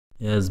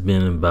It has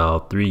been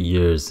about 3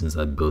 years since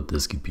I built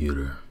this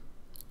computer.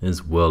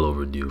 It's well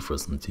overdue for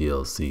some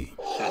TLC.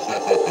 Now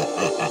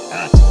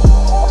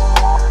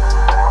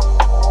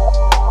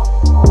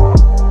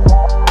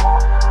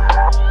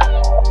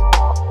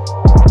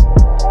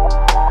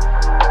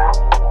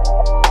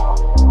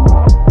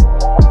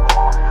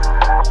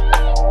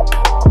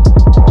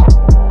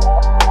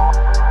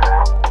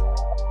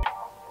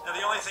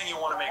the only thing you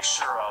want to make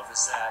sure of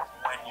is that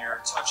when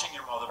you're touching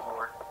your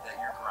motherboard that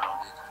you're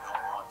grounded. You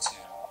don't want to,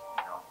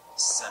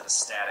 send a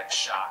static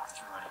shock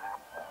through any of the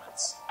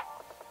components.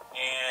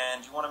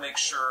 And you want to make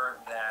sure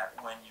that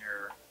when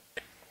you're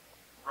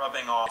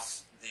rubbing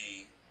off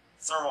the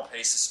thermal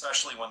paste,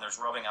 especially when there's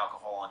rubbing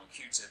alcohol on your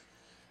Q-tip,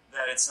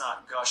 that it's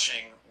not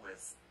gushing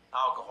with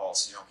alcohol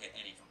so you don't get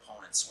any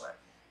components wet.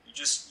 You're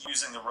just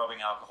using the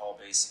rubbing alcohol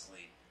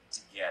basically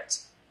to get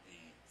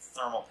the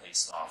thermal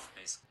paste off,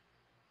 basically.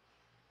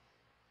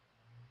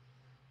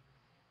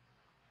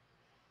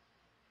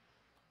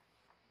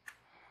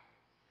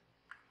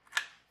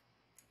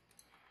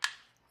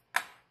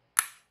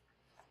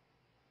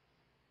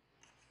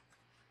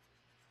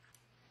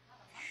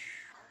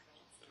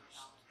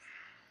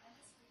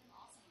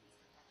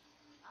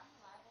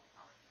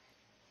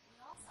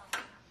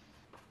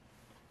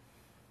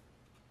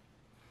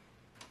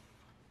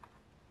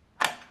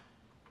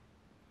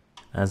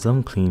 As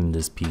I'm cleaning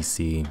this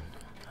PC,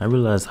 I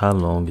realized how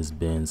long it's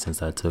been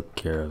since I took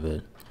care of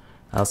it.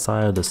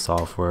 Outside of the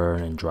software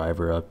and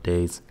driver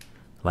updates,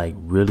 like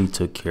really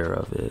took care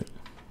of it.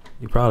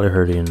 You probably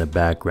heard it in the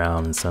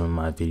background in some of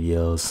my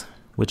videos,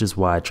 which is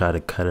why I try to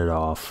cut it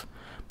off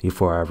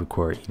before I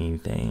record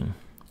anything.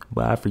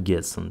 But I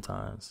forget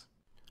sometimes.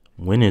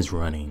 When it's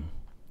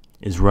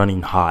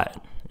running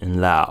hot and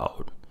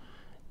loud,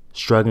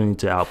 struggling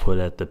to output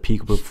at the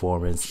peak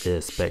performance it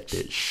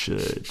expected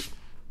should.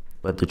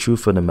 But the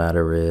truth of the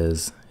matter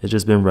is, it's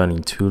just been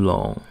running too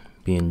long,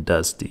 being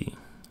dusty,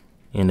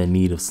 and in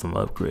need of some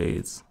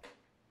upgrades.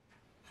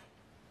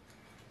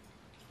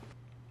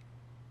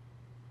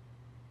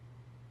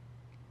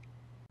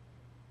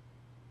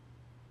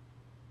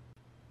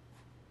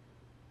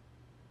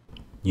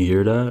 You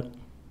hear that?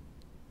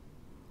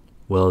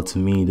 Well, to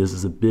me, this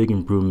is a big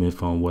improvement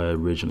from what it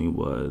originally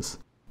was.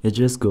 It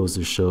just goes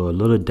to show a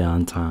little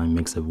downtime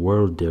makes a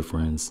world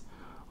difference.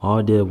 All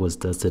I did was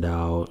dust it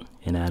out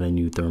and add a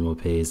new thermal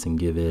paste and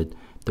give it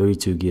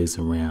 32 gigs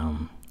of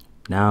RAM.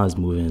 Now it's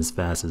moving as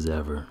fast as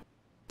ever.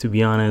 To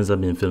be honest,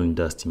 I've been feeling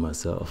dusty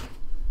myself.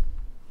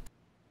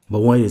 But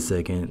wait a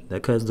second,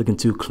 that cut's looking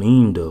too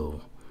clean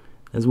though.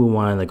 Let's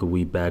rewind like a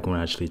week back when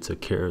I actually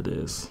took care of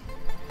this.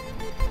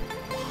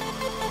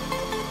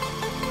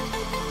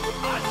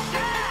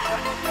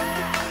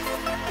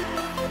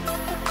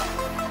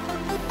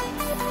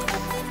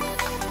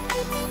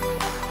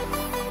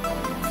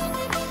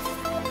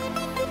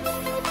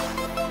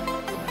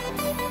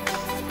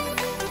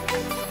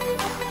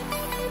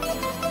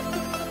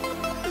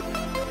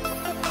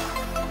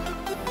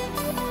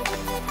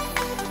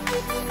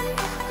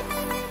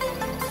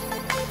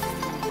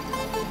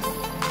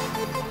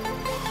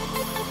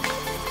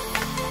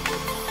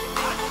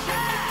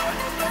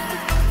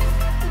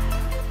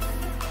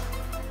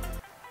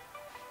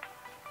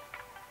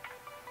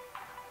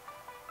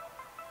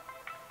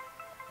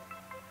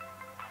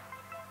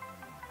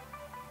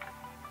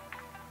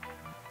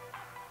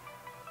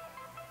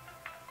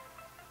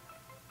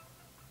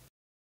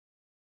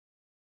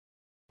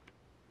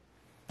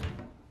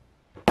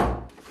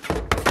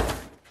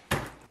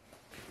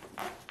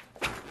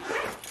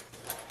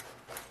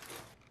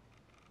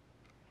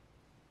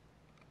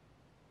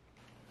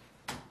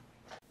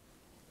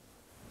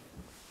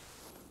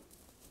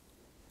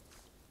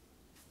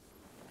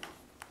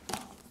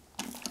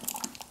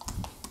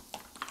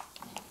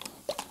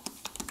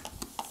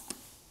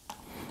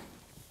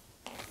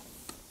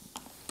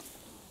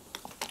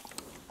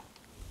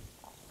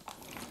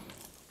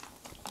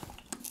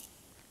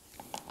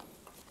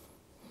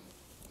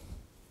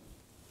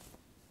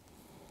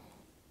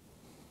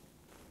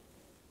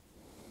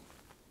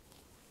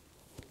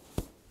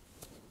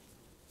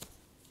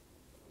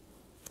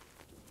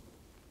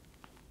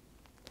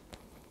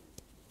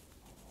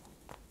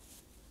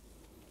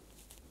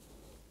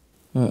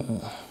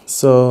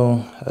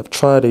 So I've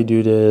tried to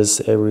do this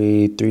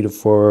every 3 to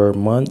 4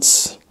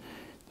 months,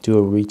 do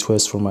a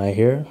retwist for my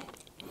hair.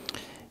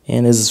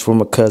 And this is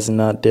from a cousin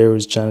out there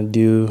who's trying to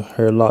do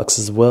her locks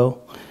as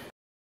well.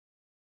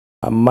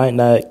 I might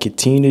not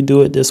continue to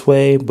do it this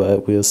way,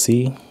 but we'll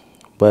see.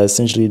 But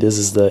essentially this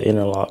is the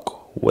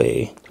interlock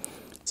way.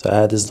 So I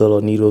had this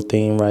little needle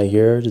thing right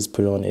here, just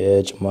put it on the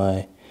edge of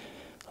my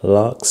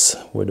locks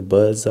where the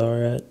buds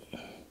are at.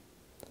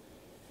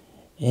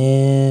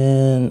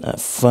 And I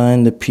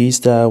find the piece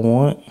that I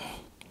want,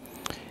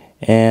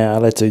 and I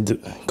like to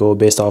go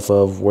based off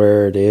of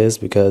where it is,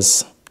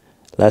 because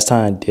last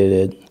time I did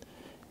it,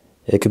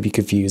 it could be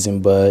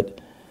confusing, but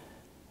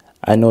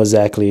I know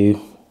exactly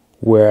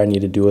where I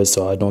need to do it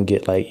so I don't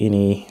get like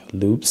any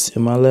loops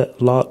in my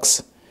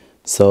locks.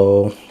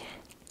 So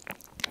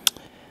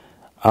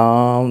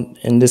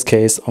in this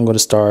case, I'm going to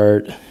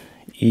start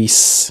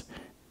east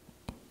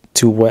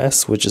to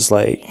west, which is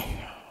like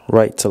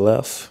right to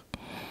left.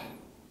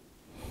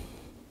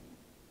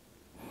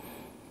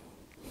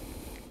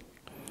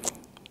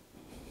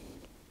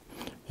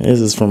 This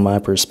is from my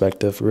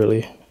perspective,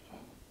 really.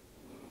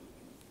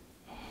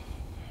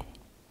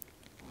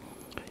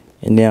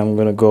 And then I'm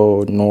gonna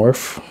go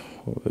north,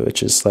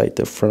 which is like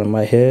the front of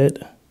my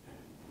head,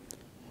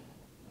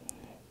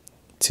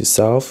 to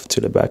south,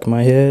 to the back of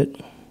my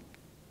head.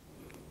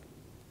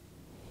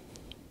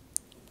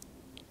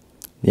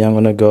 Then I'm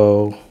gonna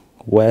go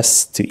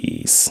west to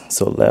east,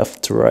 so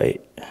left to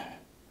right.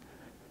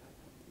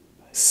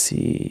 Let's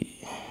see.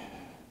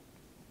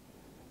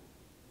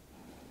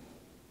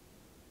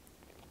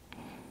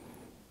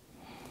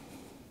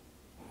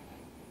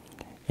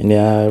 And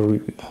then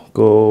I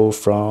go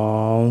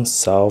from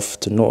south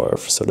to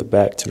north, so the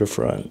back to the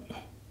front.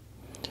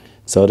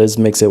 So this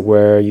makes it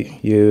where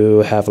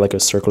you have like a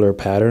circular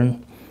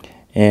pattern.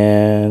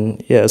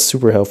 And yeah, it's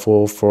super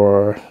helpful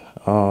for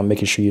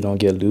making sure you don't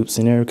get loops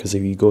in there, because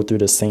if you go through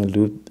the same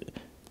loop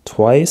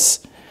twice,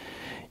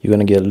 you're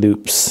going to get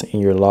loops in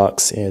your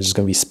locks, and it's just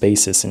going to be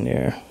spaces in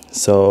there.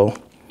 So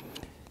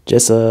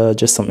just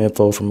some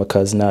info from a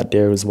cousin out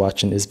there who's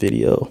watching this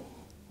video.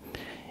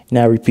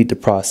 Now repeat the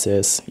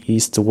process,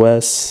 east to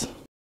west,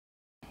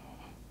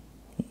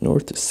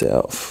 north to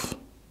south.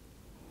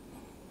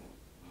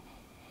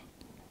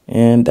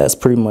 And that's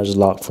pretty much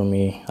locked for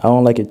me. I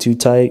don't like it too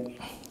tight,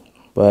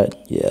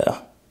 but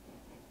yeah.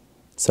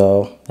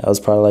 So that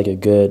was probably like a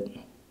good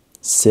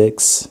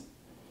 6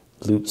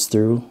 loops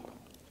through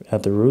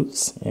at the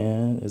roots,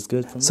 and it's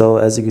good for me. So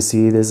as you can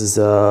see, this is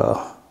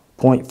a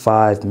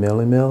 0.5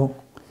 millimeter.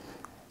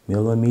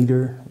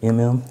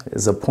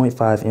 It's a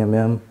 0.5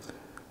 mm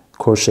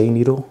crochet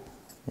needle.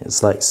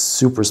 It's like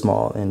super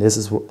small, and this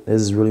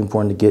is really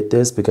important to get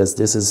this, because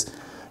this is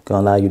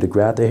gonna allow you to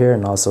grab the hair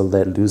and also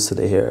let loose of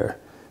the hair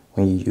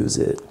when you use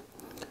it.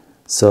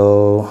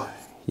 So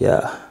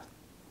yeah,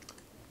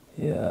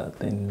 I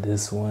think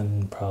this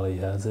one probably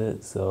has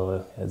it.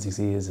 So as you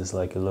see, it's just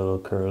like a little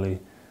curly.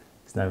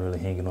 It's not really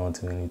hanging on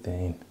to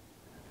anything.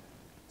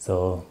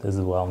 So this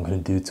is what I'm gonna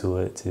do to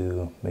it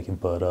to make it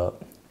bud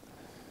up.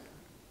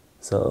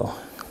 So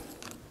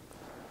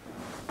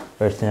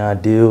first thing I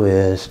do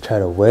is try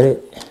to wet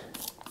it,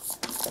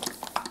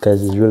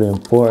 because it's really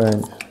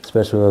important,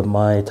 especially with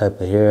my type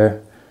of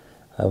hair.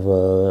 I have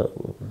a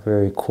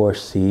very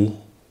coarse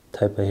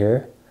type of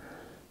hair,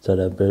 so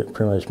that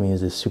pretty much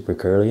means it's super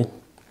curly.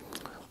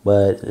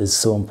 But it's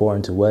so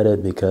important to wet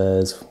it,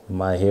 because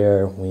my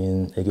hair,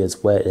 when it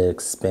gets wet, it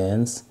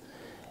expands,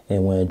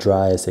 and when it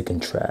dries, it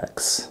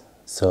contracts.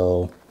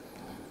 So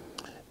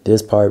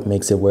this part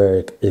makes it where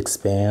it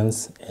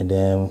expands, and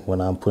then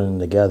when I'm putting it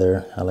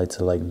together, I like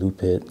to like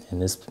loop it in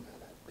this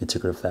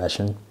particular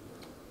fashion.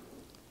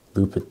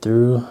 Loop it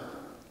through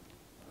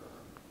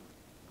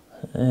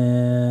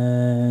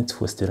and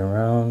twist it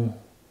around,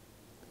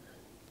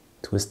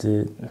 twist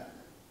it.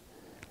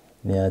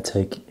 Then I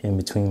take in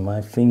between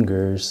my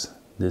fingers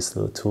this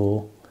little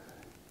tool,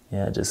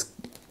 and I just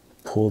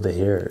pull the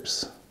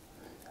hairs,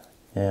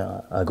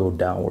 and I go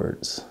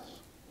downwards.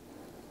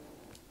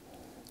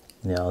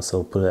 And I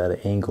also put it at an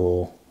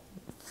angle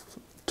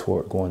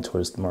going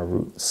towards my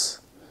roots.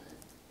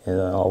 And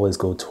I always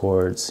go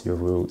towards your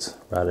roots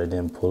rather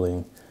than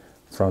pulling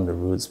from the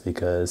roots,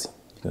 because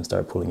you can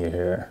start pulling your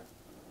hair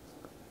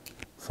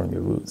from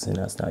your roots, and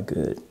that's not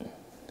good.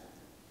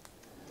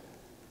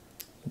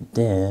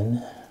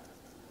 Then,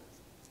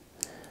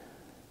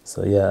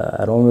 so yeah,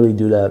 I don't really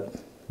do that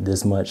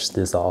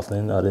this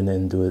often, other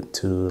than do it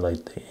to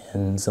like the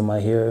ends of my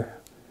hair.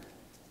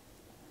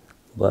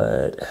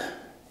 But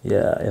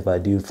yeah, if I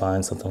do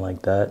find something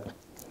like that,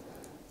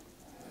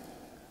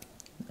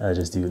 I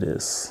just do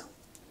this,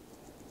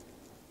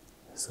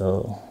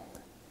 so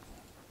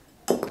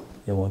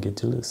it won't get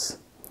too loose.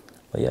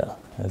 But yeah,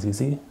 as you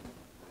see,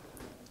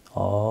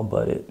 all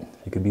budded.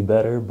 It could be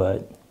better,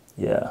 but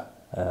yeah,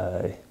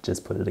 I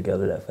just put it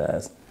together that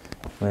fast.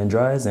 When it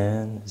dries,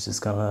 and it's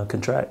just gonna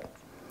contract.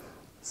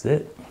 That's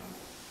it.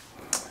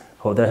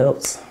 Hope that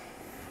helps.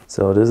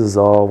 So this is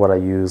all what I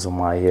use on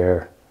my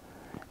hair.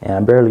 And I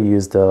barely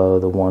use the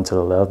one to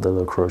the left, the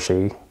little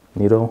crochet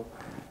needle,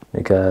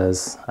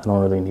 because I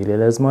don't really need it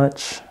as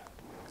much.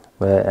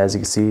 But as you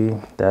can see,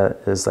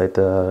 that is like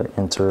the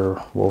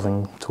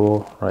interwoven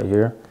tool right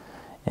here,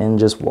 and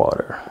just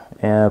water.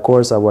 And of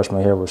course, I wash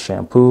my hair with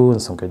shampoo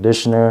and some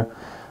conditioner,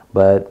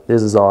 but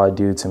this is all I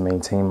do to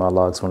maintain my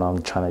locks when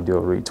I'm trying to do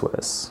a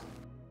retwist.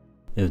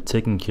 If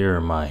taking care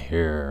of my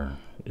hair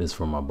is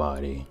for my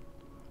body,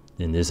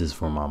 then this is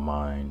for my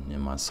mind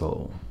and my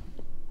soul.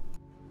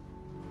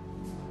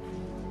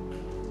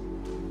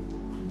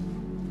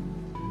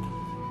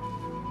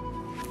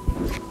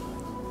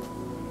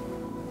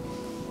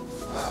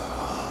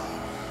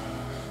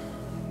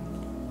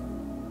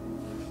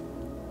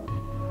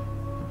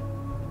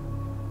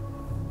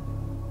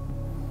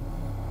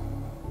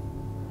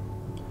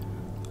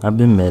 I've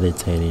been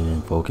meditating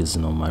and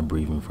focusing on my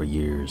breathing for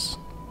years.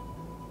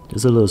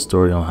 Just a little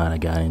story on how I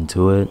got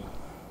into it.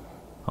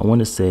 I want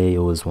to say it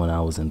was when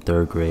I was in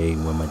 3rd grade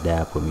when my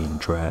dad put me in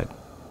track.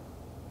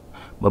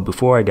 But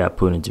before I got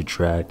put into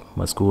track,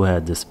 my school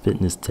had this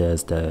fitness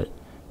test that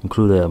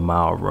included a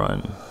mile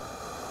run.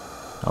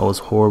 I was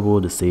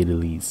horrible to say the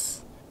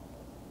least.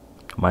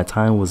 My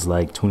time was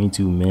like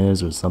 22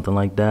 minutes or something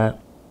like that,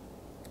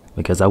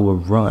 because I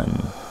would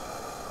run,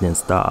 then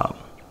stop,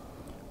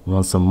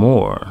 run some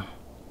more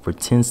for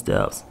 10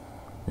 steps,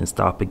 then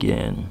stop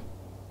again.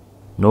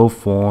 No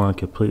form,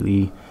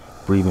 completely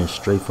breathing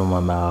straight from my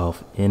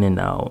mouth, in and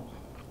out.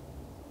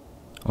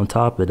 On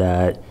top of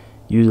that,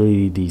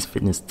 usually these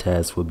fitness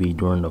tests would be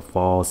during the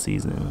fall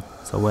season,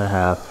 so I would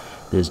have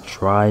this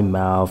dry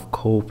mouth,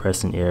 cold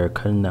pressing air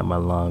cutting at my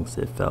lungs,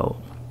 it felt.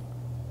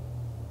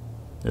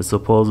 The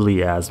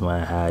supposedly asthma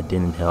I had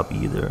didn't help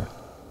either.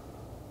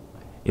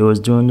 It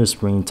was during the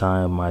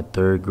springtime of my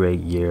 3rd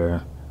grade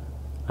year.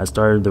 I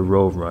started the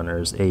Road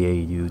Runners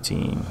AAU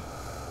team.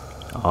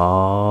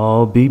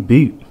 Oh, beep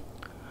beep.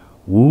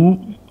 Whoop,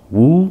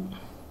 whoop.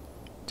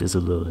 Just a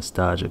little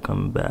nostalgia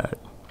coming back.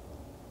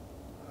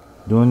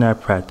 During that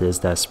practice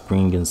that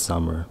spring and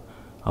summer,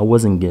 I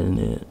wasn't getting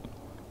it.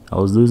 I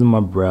was losing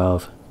my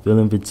breath,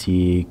 feeling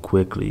fatigued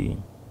quickly.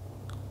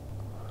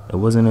 It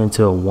wasn't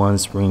until one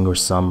spring or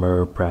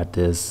summer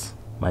practice,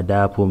 my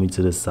dad pulled me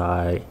to the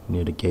side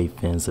near the gate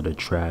fence of the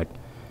track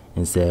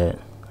and said,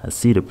 "I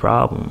see the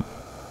problem.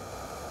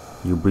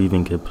 You're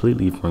breathing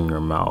completely from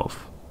your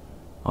mouth.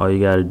 All you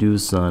gotta do,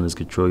 son, is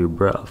control your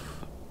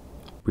breath.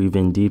 Breathe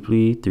in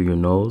deeply through your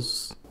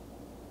nose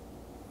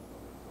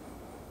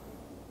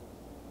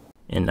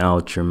and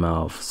out your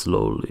mouth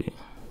slowly.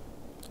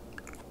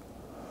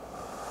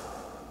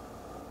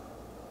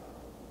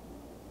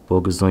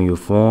 Focus on your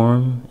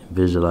form and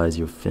visualize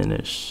your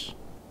finish."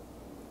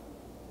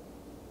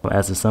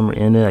 As the summer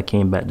ended, I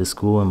came back to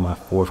school in my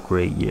 4th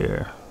grade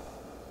year.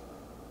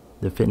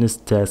 The fitness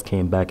test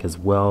came back as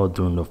well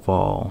during the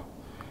fall,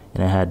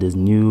 and I had this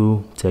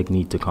new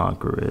technique to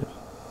conquer it.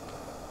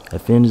 I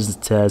finished the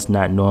test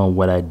not knowing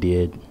what I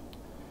did.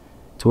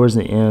 Towards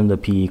the end of the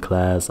PE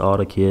class, all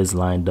the kids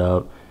lined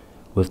up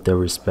with their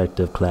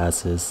respective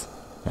classes,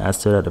 and I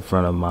stood at the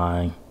front of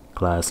my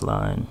class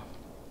line.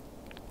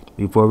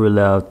 Before we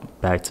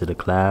left back to the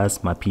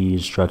class, my PE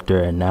instructor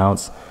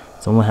announced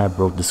someone had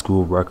broke the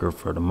school record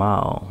for the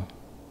mile.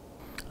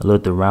 I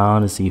looked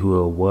around to see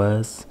who it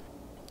was.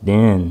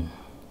 Then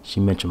she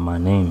mentioned my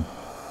name.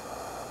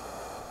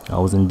 I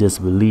was in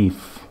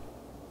disbelief.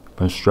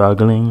 From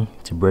struggling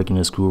to breaking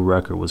the school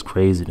record was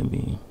crazy to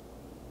me.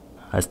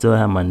 I still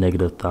had my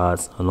negative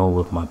thoughts along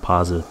with my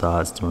positive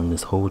thoughts during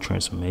this whole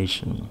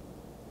transformation.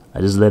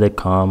 I just let it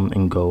come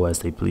and go as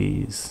they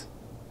please.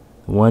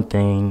 The one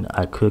thing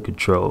I could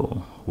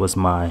control was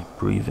my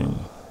breathing.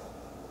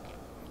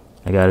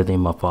 I gotta thank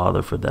my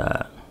father for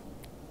that.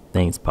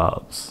 Thanks,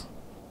 Pops.